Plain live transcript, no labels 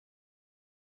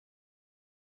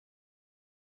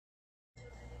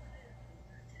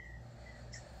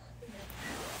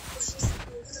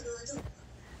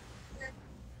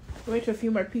Wait till a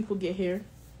few more people get here.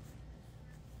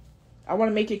 I want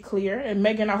to make it clear. And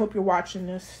Megan, I hope you're watching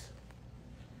this.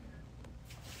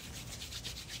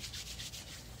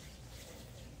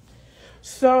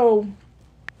 So,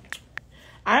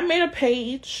 I made a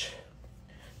page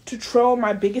to troll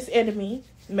my biggest enemy,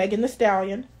 Megan Thee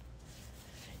Stallion.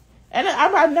 And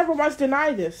I've never once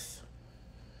denied this.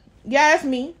 Yeah, it's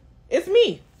me. It's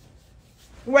me.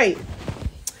 Wait.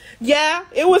 Yeah,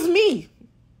 it was me.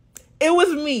 It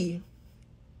was me.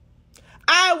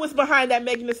 I was behind that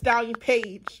Megan Thee Stallion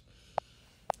page.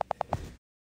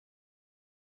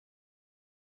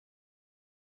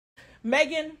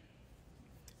 Megan,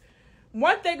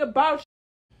 one thing about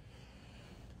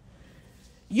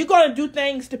you're going to do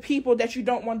things to people that you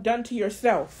don't want done to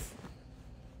yourself.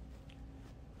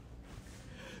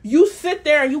 You sit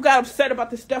there and you got upset about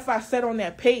the stuff I said on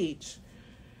that page.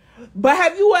 But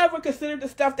have you ever considered the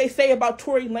stuff they say about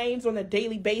Tory Lanez on a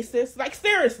daily basis? Like,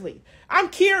 seriously, I'm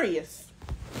curious.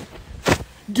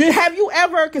 Have you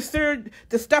ever considered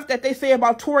the stuff that they say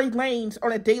about Tory Lanez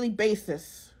on a daily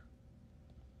basis?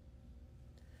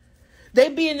 They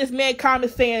be in this man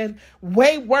comment saying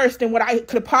way worse than what I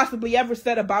could have possibly ever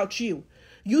said about you.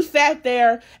 You sat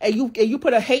there and you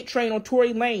put a hate train on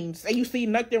Tory Lanez and you see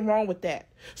nothing wrong with that.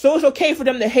 So it's okay for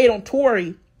them to hate on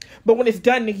Tory, but when it's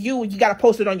done to you, you got to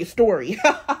post it on your story.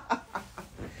 I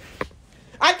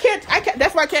can't,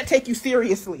 that's why I can't take you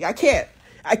seriously. I can't.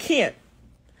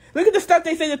 Look at the stuff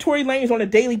they say to Tory Lanez on a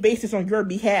daily basis on your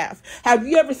behalf. Have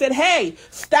you ever said, hey,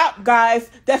 stop,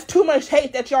 guys. That's too much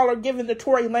hate that y'all are giving to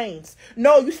Tory Lanez.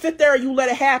 No, you sit there and you let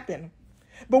it happen.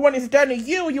 But when it's done to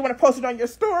you, you want to post it on your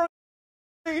story.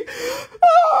 Look at the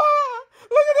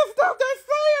stuff they're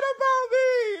saying about me.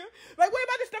 Like, what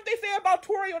about the stuff they say about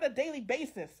Tory on a daily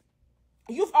basis?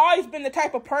 You've always been the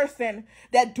type of person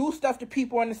that do stuff to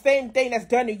people and the same thing that's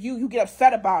done to you, you get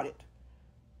upset about it.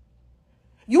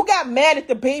 You got mad at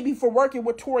the baby for working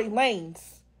with Tory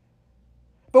Lanez.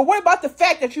 But what about the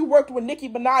fact that you worked with Nicki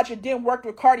Minaj and then worked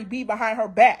with Cardi B behind her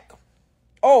back?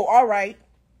 Oh, all right.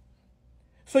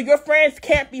 So your friends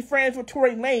can't be friends with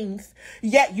Tory Lanez,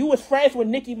 yet you was friends with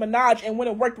Nicki Minaj and went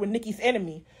and worked with Nicki's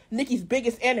enemy, Nicki's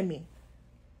biggest enemy.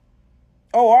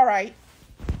 Oh, all right.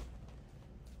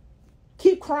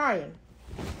 Keep crying.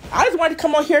 I just wanted to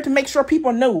come on here to make sure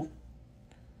people knew.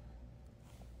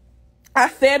 I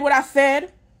said what I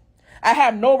said. I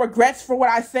have no regrets for what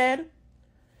I said.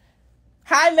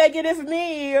 Hi, Megan, it's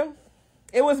me.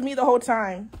 It was me the whole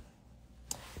time.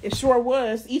 It sure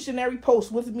was. Each and every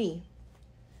post was me.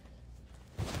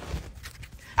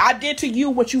 I did to you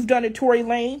what you've done to Tory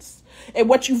Lanez and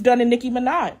what you've done to Nicki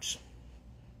Minaj.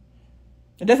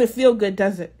 It doesn't feel good,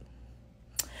 does it?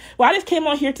 Well, I just came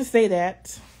on here to say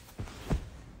that.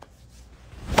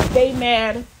 Stay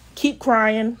mad. Keep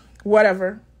crying.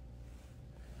 Whatever.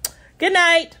 Good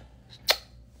night.